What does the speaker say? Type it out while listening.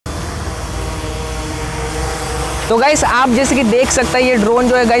तो गाइस आप जैसे कि देख सकते हैं ये ड्रोन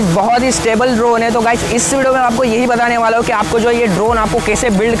जो है गाइस बहुत ही स्टेबल ड्रोन है। तो गाइस इस वीडियो में आपको यही बताने वाला हूँ कि आपको जो है ये ड्रोन आपको कैसे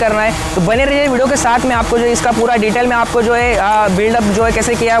बिल्ड करना है। तो बने रहिए वीडियो के साथ में, आपको जो है इसका पूरा डिटेल में आपको जो है बिल्डअप जो है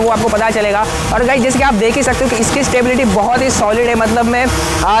कैसे किया है वो आपको पता चलेगा। और गाइस जैसे कि आप देख ही सकते हो कि इसकी स्टेबिलिटी बहुत ही सॉलिड है। मतलब मैं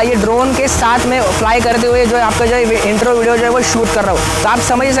ये ड्रोन के साथ में फ्लाई करते हुए जो है आपका जो है इंट्रो वीडियो जो है वो शूट कर रहा हूँ। तो आप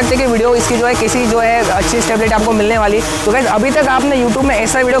समझ ही सकते हैं कि वीडियो इसकी जो है किसी जो है अच्छी स्टेबिलिटी आपको मिलने वाली। तो गाइस अभी तक आपने यूट्यूब में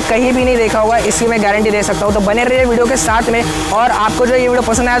ऐसा वीडियो कहीं भी नहीं देखा होगा, इसकी मैं गारंटी दे सकता हूँ। तो बने रहिए वीडियो के साथ में, और आपको जो ये वीडियो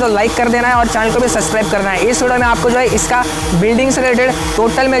पसंद आया तो लाइक कर देना है और चैनल को भी सब्सक्राइब करना है। इस वीडियो में आपको जो है इसका बिल्डिंग से रिलेटेड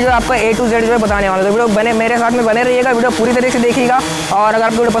टोटल में जो है आपका A to Z जो है बताने वाला। तो वीडियो मेरे साथ में बने रहिएगा, वीडियो पूरी तरीके से देखिएगा। और अगर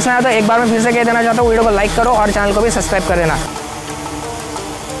आपको वीडियो पसंद आया तो एक बार मैं फिर से कह देना चाहता हूँ, वीडियो को लाइक करो और चैनल को भी सब्सक्राइब कर देना।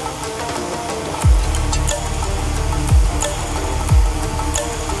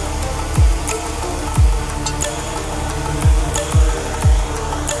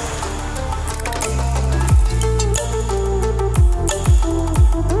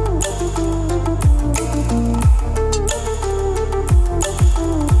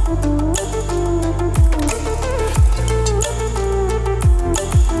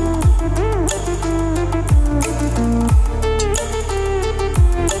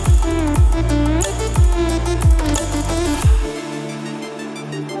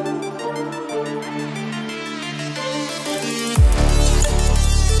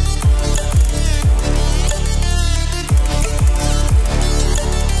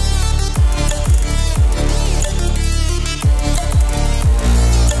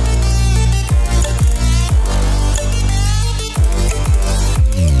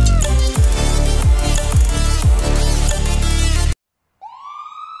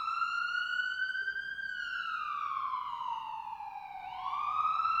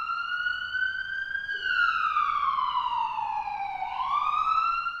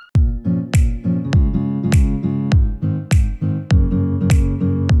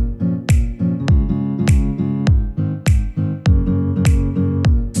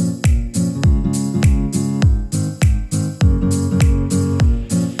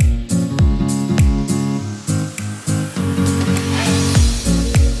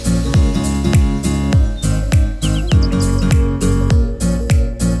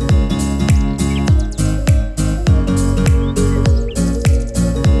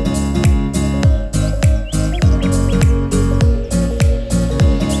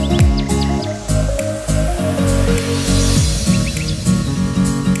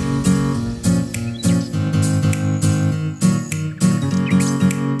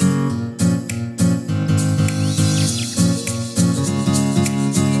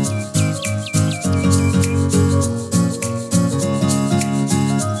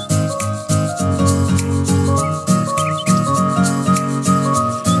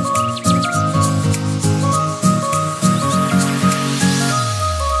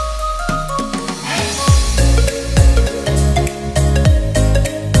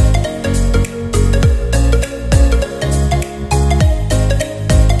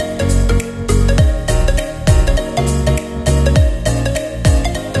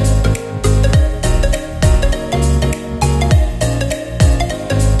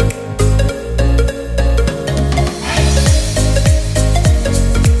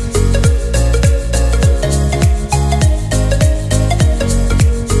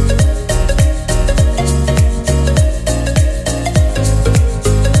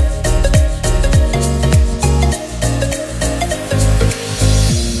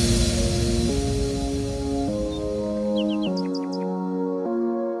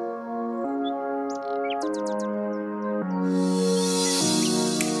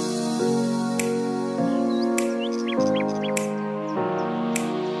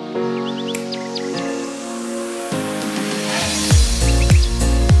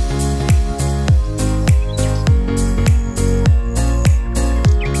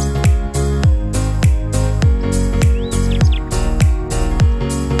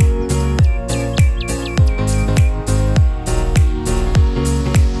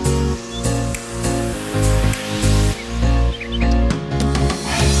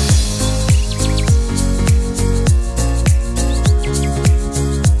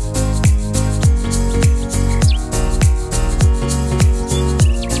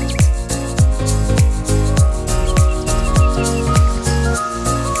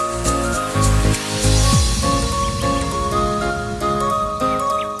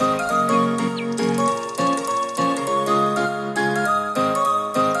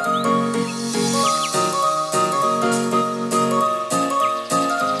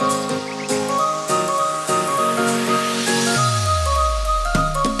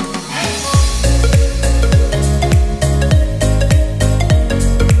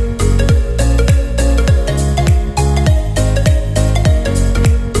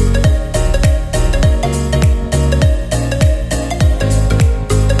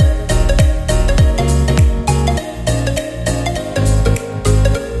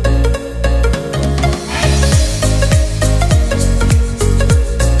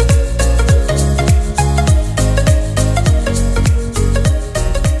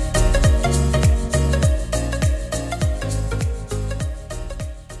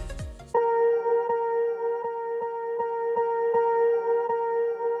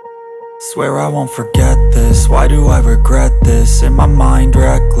 Swear I won't forget this, why do I regret this? In my mind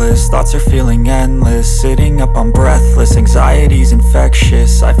reckless, thoughts are feeling endless. Sitting up I'm breathless, anxiety's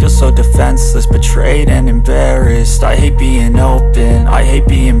infectious. I feel so defenseless, betrayed and embarrassed. I hate being open, I hate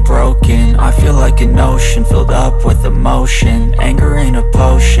being broken. I feel like an ocean filled up with emotion. Anger ain't a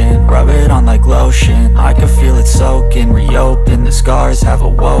potion, rub it on like lotion. I can feel it soaking, reopen, the scars have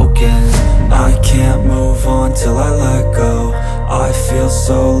awoken. I can't move on till I let go. I feel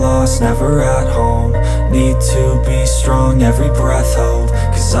so lost, never at home. Need to be strong, every breath hold.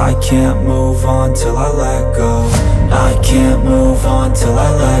 Cause I can't move on till I let go. I can't move on till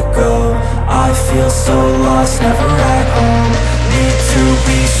I let go. I feel so lost, never at home. Need to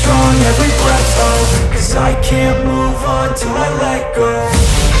be strong, every breath hold. Cause I can't move on till I let go.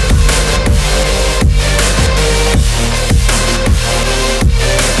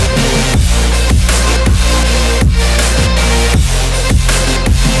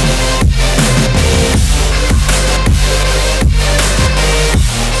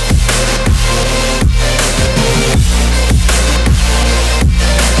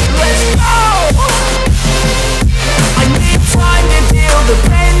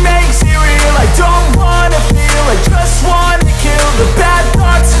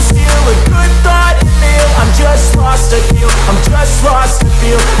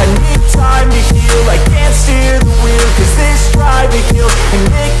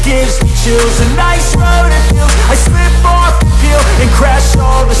 A nice road it feels. I slip off the peel and crash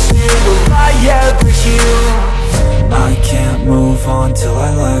all the steel. Will I ever heal? I can't move on till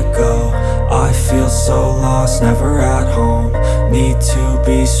I let go. I feel so lost, never at home. Need to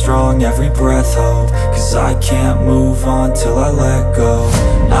be strong, every breath hold. Cause I can't move on till I let go.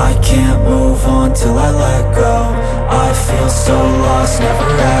 I can't move on till I let go. I feel so lost, never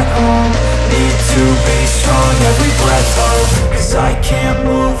at home. Need to be strong, every breath hold. Cause I can't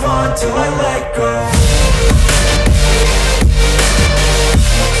move on till I let go.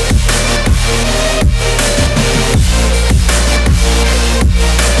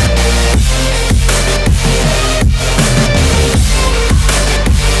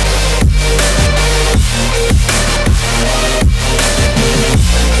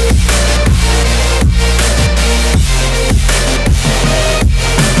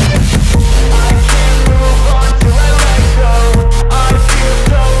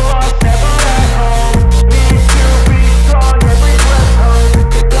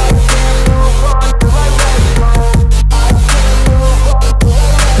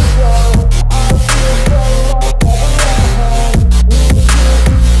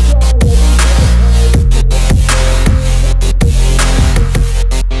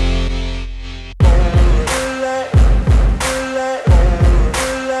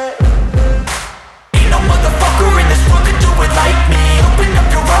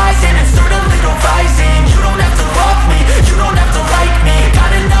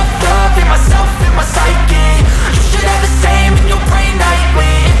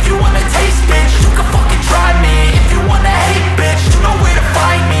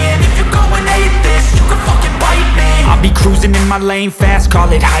 My lane fast, call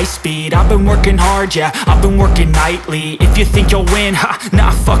it high speed. I've been working hard, yeah, I've been working nightly. If you think you'll win, ha,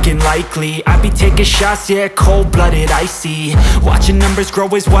 not fucking likely. I be taking shots, yeah, cold-blooded, icy. Watching numbers grow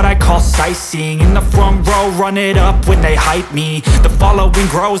is what I call sightseeing. In the front row, run it up when they hype me. The following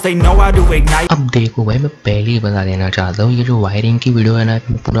grows, they know how to ignite. अब देखो भाई, मैं पहले ही बता देना चाहता हूँ, ये जो वायरिंग की वीडियो है ना,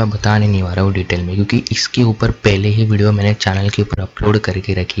 मैं पूरा बताने नहीं आ रहा हूँ डिटेल में, क्योंकि इसके ऊपर पहले ही वीडियो मैंने चैनल के ऊपर अपलोड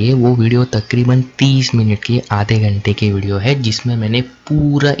करके रखी है। वो वीडियो तकरीबन 30 मिनट की, आधे घंटे की वीडियो है, जिसमें मैंने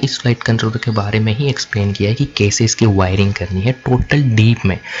पूरा इस फ्लाइट कंट्रोलर के बारे में ही एक्सप्लेन किया है कि कैसे इसकी वायरिंग करनी है टोटल डीप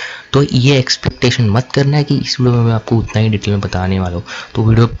में। तो ये एक्सपेक्टेशन मत करना है कि इस वीडियो में मैं आपको उतना ही डिटेल में बताने वाला हूँ। तो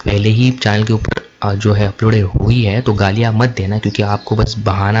वीडियो पहले ही चैनल के ऊपर जो है अपलोड हुई है, तो गालियाँ मत देना, क्योंकि आपको बस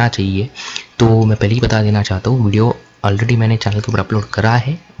बहाना चाहिए। तो मैं पहले ही बता देना चाहता हूँ, वीडियो ऑलरेडी मैंने चैनल के ऊपर अपलोड करा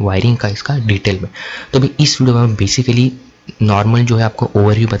है वायरिंग का, इसका डिटेल में। तो अभी इस वीडियो में बेसिकली नॉर्मल जो है आपको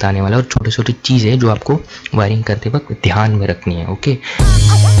ओवरव्यू बताने वाला है, और छोटी छोटी चीज़ें जो आपको वायरिंग करते वक्त ध्यान में रखनी है। ओके,